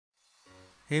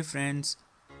Hey friends,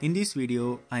 in this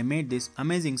video I made this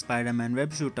amazing Spider-Man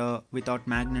web shooter without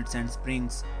magnets and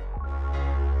springs.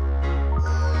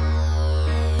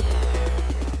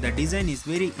 The design is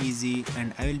very easy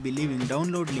and I will be leaving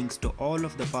download links to all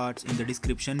of the parts in the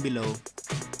description below.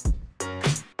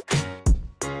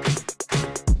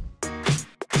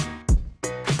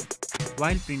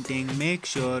 While printing, make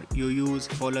sure you use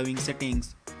following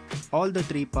settings. All the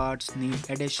three parts need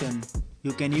adhesion.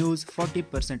 You can use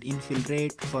 40% infill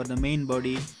rate for the main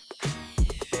body,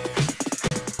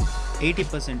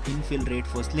 80% infill rate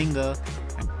for slinger,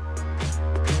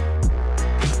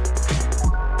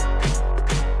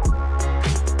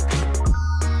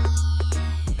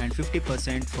 and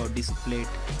 50% for disc plate.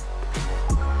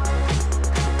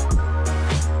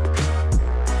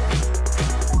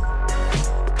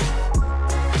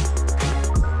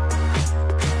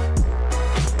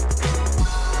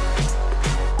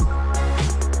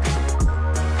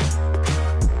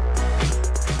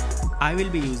 I will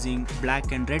be using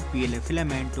black and red PLA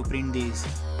filament to print these.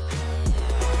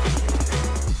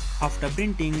 After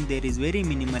printing, there is very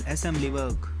minimal assembly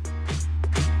work.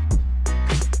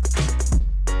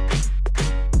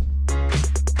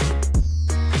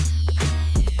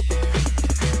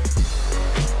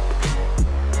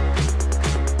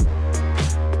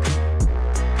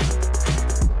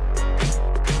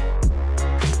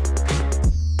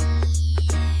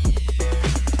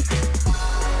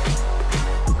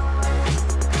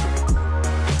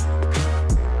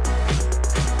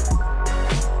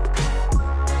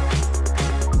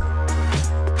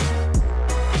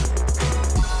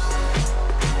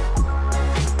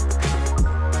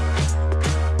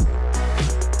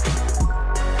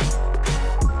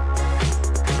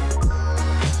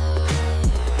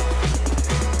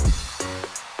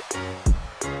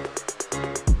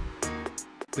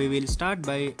 We will start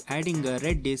by adding a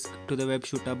red disc to the web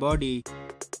shooter body.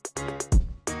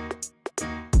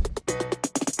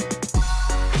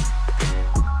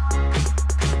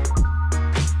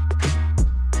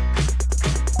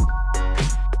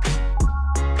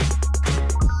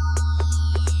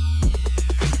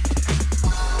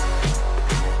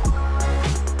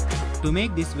 To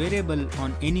make this variable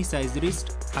on any size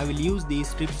wrist, I will use these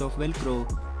strips of Velcro.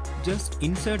 Just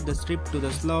insert the strip to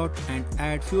the slot and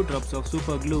add few drops of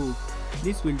super glue.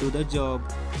 This will do the job.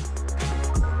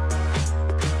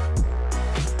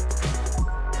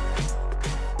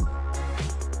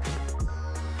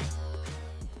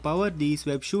 Power these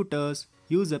web shooters,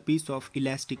 use a piece of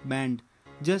elastic band.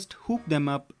 Just hook them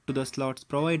up to the slots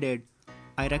provided.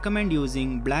 I recommend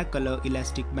using black color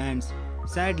elastic bands.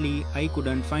 Sadly, I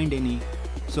couldn't find any,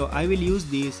 so I will use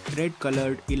these red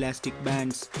colored elastic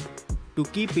bands. To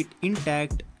keep it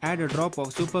intact, add a drop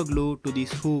of super glue to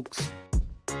these hooks.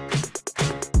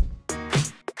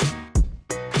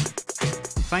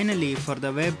 Finally, for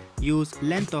the web, use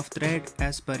length of thread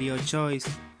as per your choice.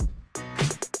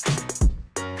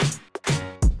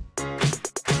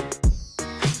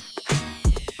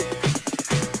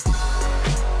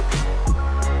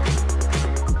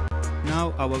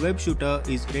 Now our web shooter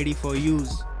is ready for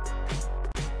use.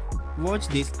 Watch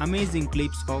these amazing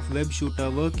clips of web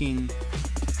shooter working.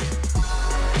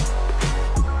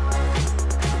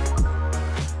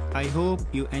 I hope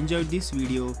you enjoyed this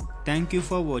video. Thank you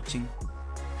for watching.